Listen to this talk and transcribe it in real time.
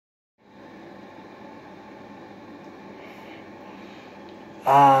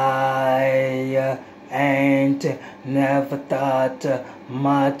I ain't never thought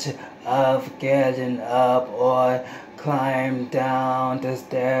much of getting up or climb down the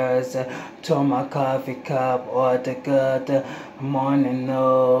stairs to my coffee cup or the good morning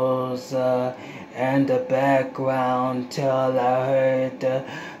news in the background till I heard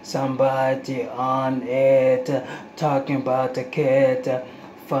somebody on it talking about the kid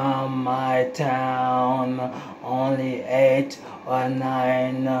from my town, only 8 or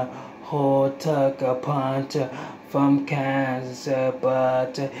 9, who took a punch from cancer,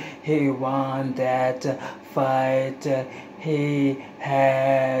 but he won that fight. He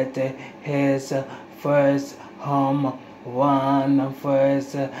had his first home run,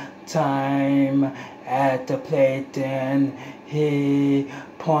 first time at the plate, and he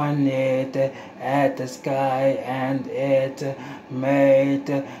pointed at the sky, and it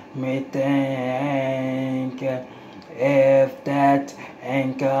made me think, if that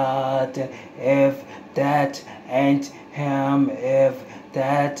ain't God, if that ain't Him, if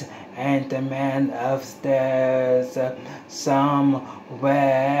that ain't the man upstairs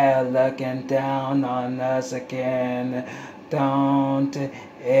somewhere looking down on us again, don't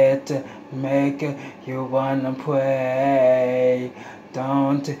it make you wanna pray?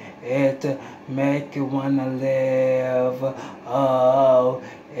 Don't it make you wanna live? Oh,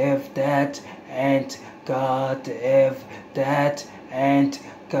 if that ain't God, if that ain't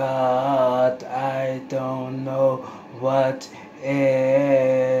God, I don't know what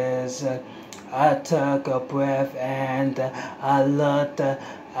is. I took a breath and I looked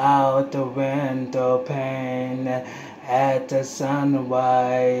out the window pane at the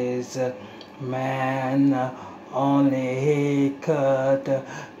sunrise. Man, only he could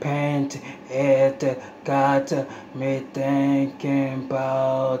paint it. Got me thinking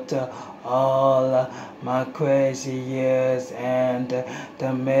about all my crazy years and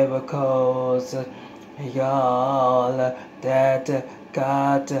the miracles, y'all, that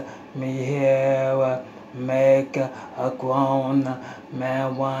got me here. Make a grown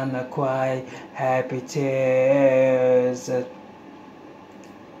man wanna cry happy tears.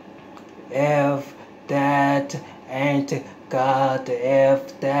 If that ain't God,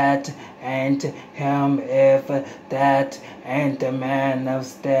 if that ain't Him, if that ain't the man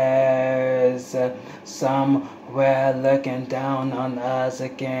upstairs somewhere looking down on us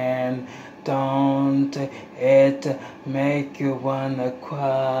again, don't it make you wanna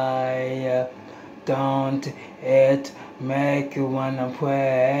cry? Don't it make you wanna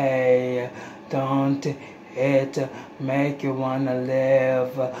pray? Don't it make you wanna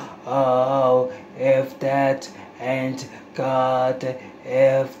live? Oh, if that ain't God,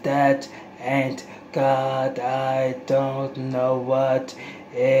 if that ain't God, I don't know what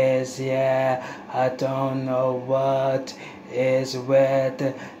is. Yeah, I don't know what is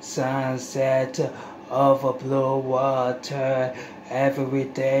red sunset over blue water. Every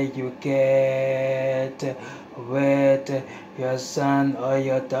day you get with your son or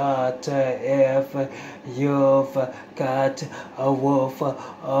your daughter, if you've got a roof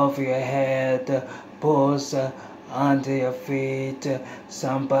over your head, bulls under your feet,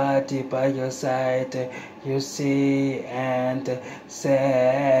 somebody by your side, you see and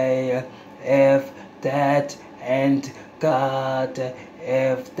say, if that ain't God,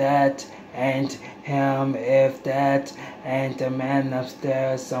 if that ain't Him, if that ain't the man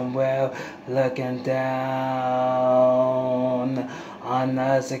upstairs somewhere looking down on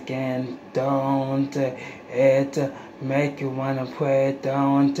us again, don't it make you wanna pray?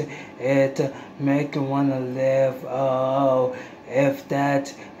 Don't it make you wanna live? Oh, if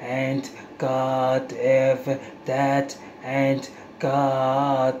that ain't God, if that ain't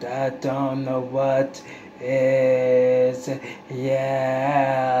God, I don't know what is.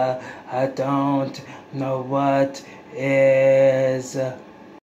 Yeah, I don't know what is.